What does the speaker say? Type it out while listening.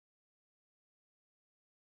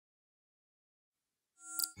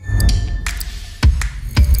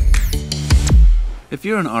If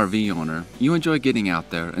you're an RV owner, you enjoy getting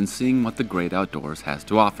out there and seeing what the great outdoors has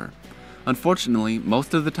to offer. Unfortunately,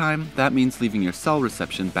 most of the time, that means leaving your cell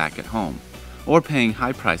reception back at home, or paying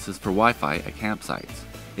high prices for Wi-Fi at campsites.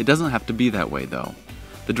 It doesn't have to be that way though.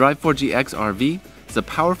 The Drive4GX RV is a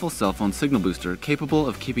powerful cell phone signal booster capable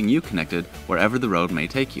of keeping you connected wherever the road may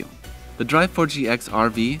take you. The Drive4GX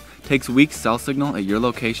RV takes weak cell signal at your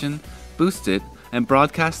location, boosts it, and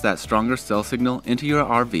broadcasts that stronger cell signal into your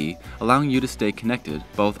RV, allowing you to stay connected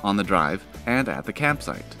both on the drive and at the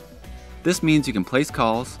campsite. This means you can place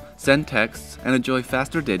calls, send texts, and enjoy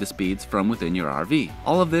faster data speeds from within your RV.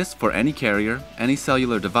 All of this for any carrier, any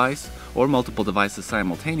cellular device, or multiple devices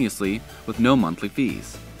simultaneously with no monthly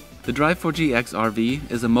fees. The Drive4GX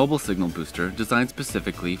RV is a mobile signal booster designed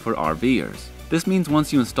specifically for RVers. This means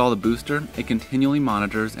once you install the booster, it continually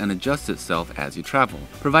monitors and adjusts itself as you travel,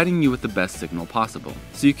 providing you with the best signal possible.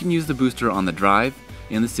 So you can use the booster on the drive,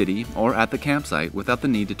 in the city, or at the campsite without the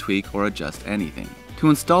need to tweak or adjust anything. To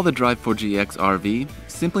install the Drive4GX RV,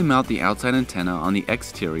 simply mount the outside antenna on the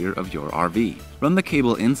exterior of your RV. Run the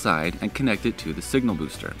cable inside and connect it to the signal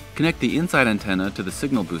booster. Connect the inside antenna to the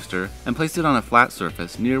signal booster and place it on a flat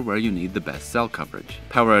surface near where you need the best cell coverage.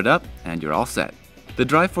 Power it up and you're all set. The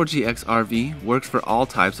Drive4GX RV works for all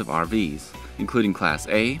types of RVs, including Class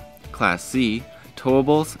A, Class C,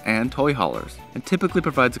 towables, and toy haulers, and typically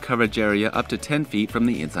provides a coverage area up to 10 feet from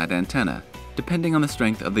the inside antenna, depending on the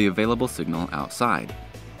strength of the available signal outside.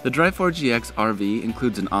 The Drive4GX RV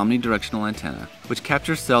includes an omnidirectional antenna, which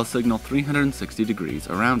captures cell signal 360 degrees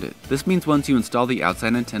around it. This means once you install the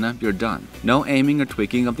outside antenna, you're done. No aiming or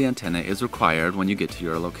tweaking of the antenna is required when you get to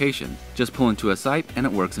your location. Just pull into a site and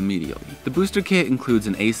it works immediately. The booster kit includes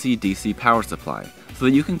an AC/DC power supply, so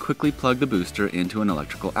that you can quickly plug the booster into an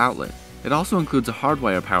electrical outlet. It also includes a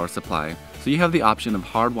hardwire power supply, so you have the option of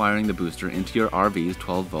hardwiring the booster into your RV's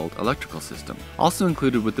 12-volt electrical system. Also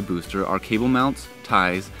included with the booster are cable mounts,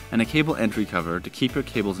 ties, and a cable entry cover to keep your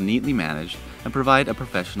cables neatly managed and provide a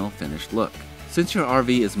professional finished look. Since your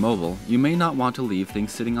RV is mobile, you may not want to leave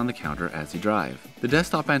things sitting on the counter as you drive. The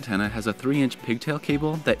desktop antenna has a 3-inch pigtail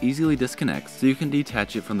cable that easily disconnects, so you can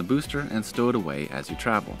detach it from the booster and stow it away as you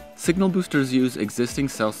travel. Signal boosters use existing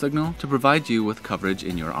cell signal to provide you with coverage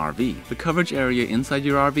in your RV. The coverage area inside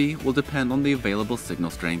your RV will depend on the available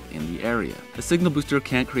signal strength in the area. A signal booster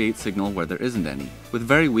can't create signal where there isn't any. With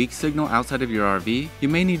very weak signal outside of your RV, you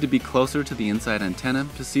may need to be closer to the inside antenna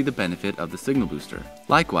to see the benefit of the signal booster.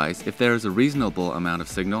 Likewise, if there is a reasonable amount of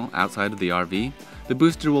signal outside of the RV, the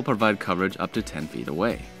booster will provide coverage up to 10 feet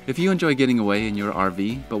away. If you enjoy getting away in your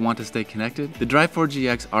RV but want to stay connected, the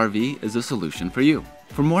Drive4GX RV is a solution for you.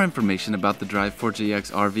 For more information about the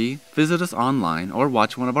Drive4GX RV, visit us online or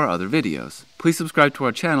watch one of our other videos. Please subscribe to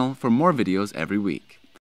our channel for more videos every week.